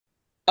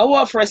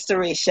hour of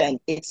restoration.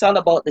 It's all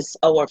about this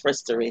hour of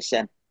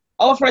restoration.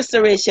 Hour of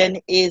restoration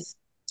is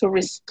to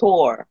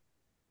restore,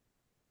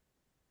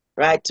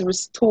 right? To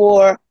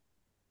restore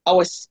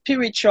our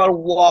spiritual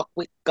walk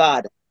with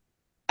God.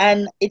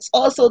 And it's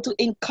also to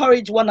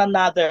encourage one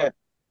another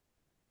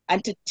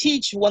and to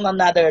teach one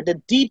another the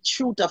deep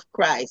truth of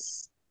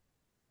Christ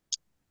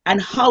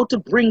and how to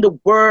bring the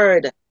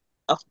word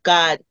of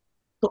God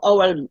to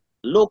our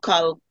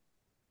local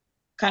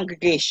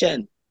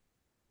congregation.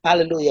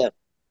 Hallelujah.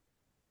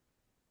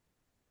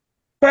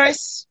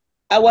 First,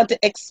 I want to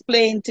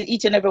explain to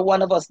each and every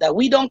one of us that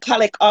we don't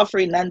collect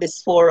offering on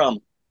this forum.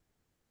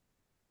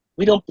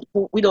 We don't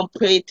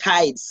pay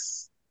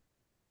tithes.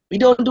 We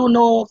don't do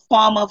no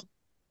form of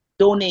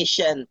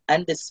donation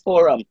on this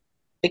forum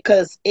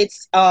because it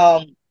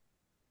was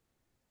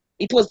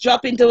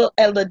dropped into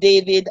Elder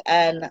David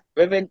and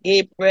Reverend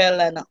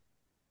Gabriel and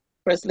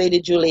First Lady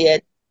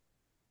Juliet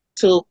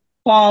to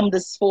form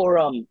this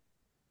forum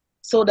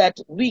so that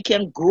we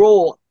can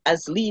grow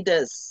as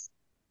leaders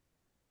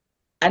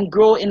and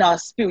grow in our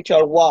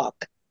spiritual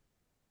walk.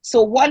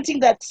 So one thing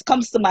that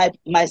comes to my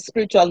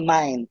spiritual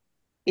mind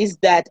is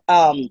that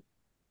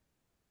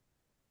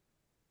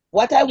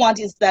what I want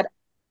is that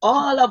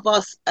all of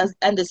us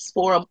in this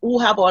forum who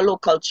have our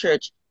local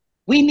church,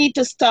 we need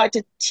to start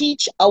to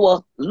teach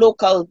our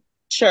local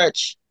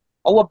church,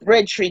 our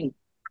brethren,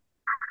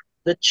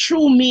 the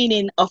true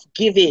meaning of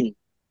giving.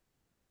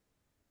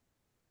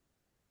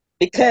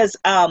 Because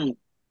I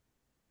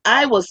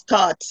was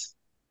taught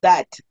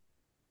that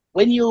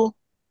when you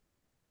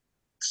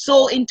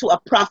sow into a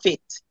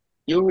prophet,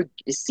 you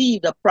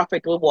receive the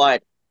prophet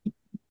reward.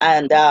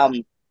 And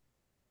the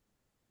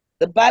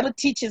Bible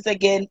teaches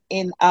again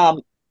in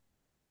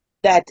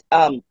that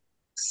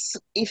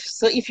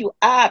if you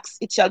ask,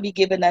 it shall be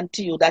given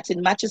unto you. That's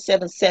in Matthew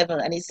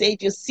 7:7. And he said,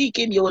 if you seek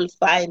him, you will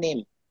find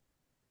him.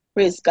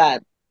 Praise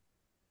God.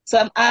 So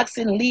I'm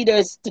asking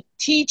leaders to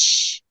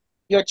teach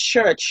your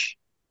church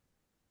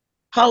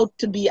how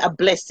to be a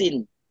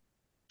blessing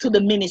to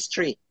the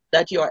ministry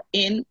that you're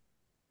in,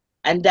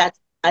 and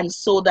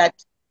so that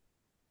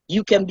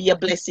you can be a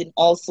blessing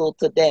also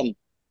to them.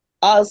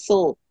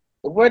 Also,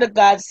 the word of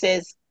God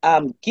says,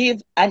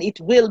 give and it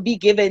will be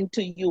given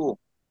to you.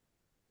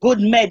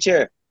 Good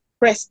measure,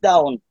 pressed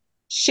down,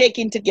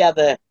 shaking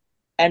together,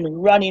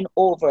 and running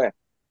over.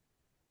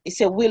 He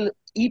said, will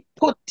he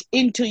put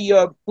into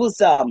your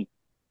bosom,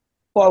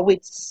 for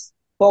with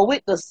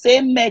the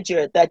same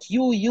measure that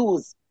you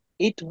use,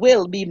 it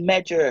will be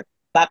measured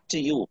back to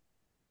you.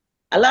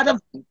 A lot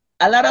of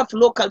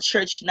local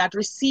church not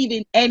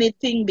receiving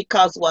anything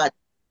because what?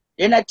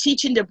 They're not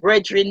teaching the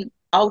brethren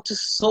how to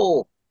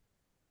sow.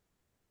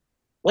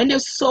 When you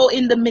sow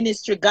in the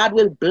ministry, God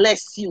will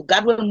bless you.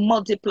 God will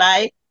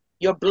multiply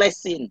your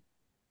blessing.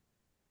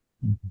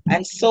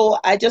 And so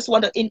I just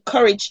want to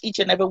encourage each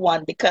and every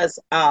one, because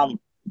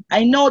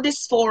I know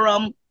this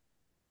forum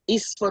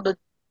is for the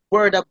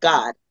word of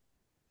God.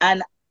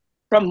 And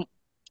from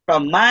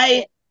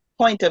my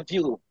point of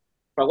view,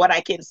 from what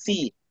I can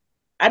see,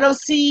 I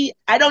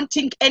don't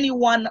think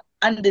anyone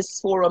on this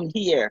forum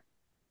here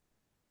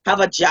have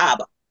a job.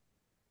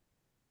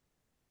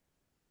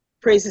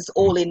 Praise his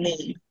holy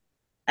name.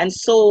 And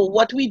so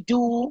what we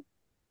do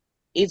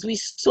is we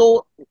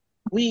sow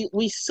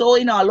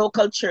in our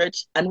local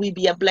church and we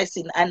be a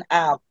blessing. And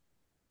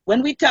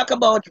when we talk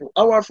about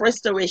our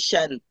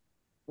restoration,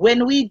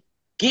 when we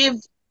give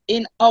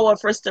in our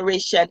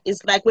restoration,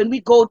 it's like when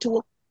we go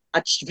to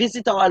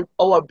visit our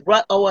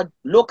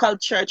local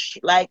church,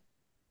 like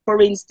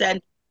for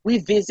instance, we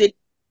visit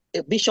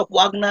Bishop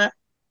Wagner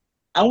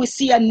and we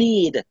see a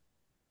need.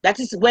 That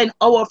is when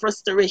our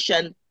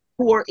restoration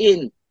pour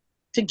in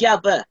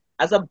together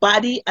as a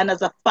body and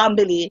as a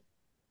family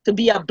to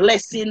be a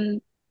blessing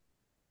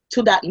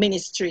to that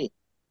ministry,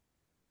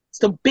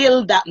 to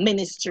build that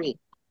ministry.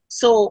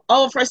 So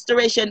our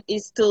restoration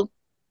is to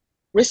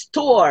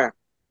restore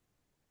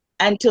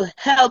and to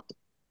help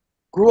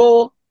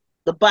grow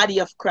the body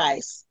of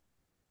Christ,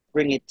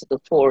 bring it to the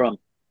forum.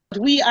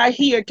 We are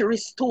here to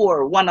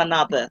restore one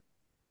another.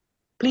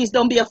 Please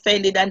don't be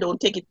offended and don't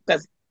take it,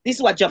 because this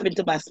is what jumped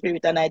into my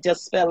spirit and I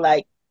just felt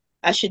like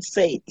I should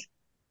say it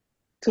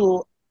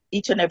to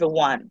each and every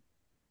one.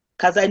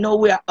 Because I know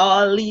we are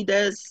all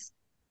leaders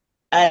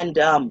and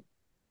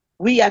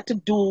we have to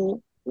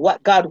do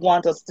what God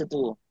wants us to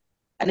do.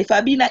 And if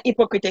I be a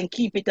hypocrite and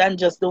keep it and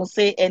just don't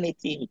say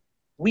anything,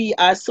 we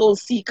are soul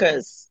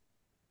seekers,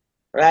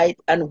 right?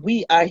 And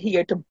we are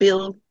here to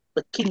build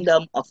the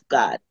kingdom of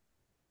God.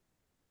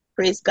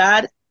 Praise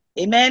God.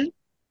 Amen.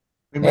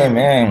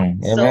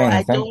 Amen. So Amen.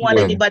 I Thank don't want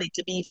you. anybody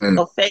to be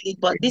offended,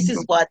 but this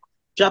is what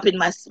dropped in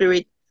my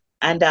spirit.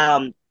 And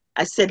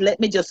I said, let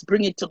me just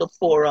bring it to the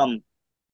forum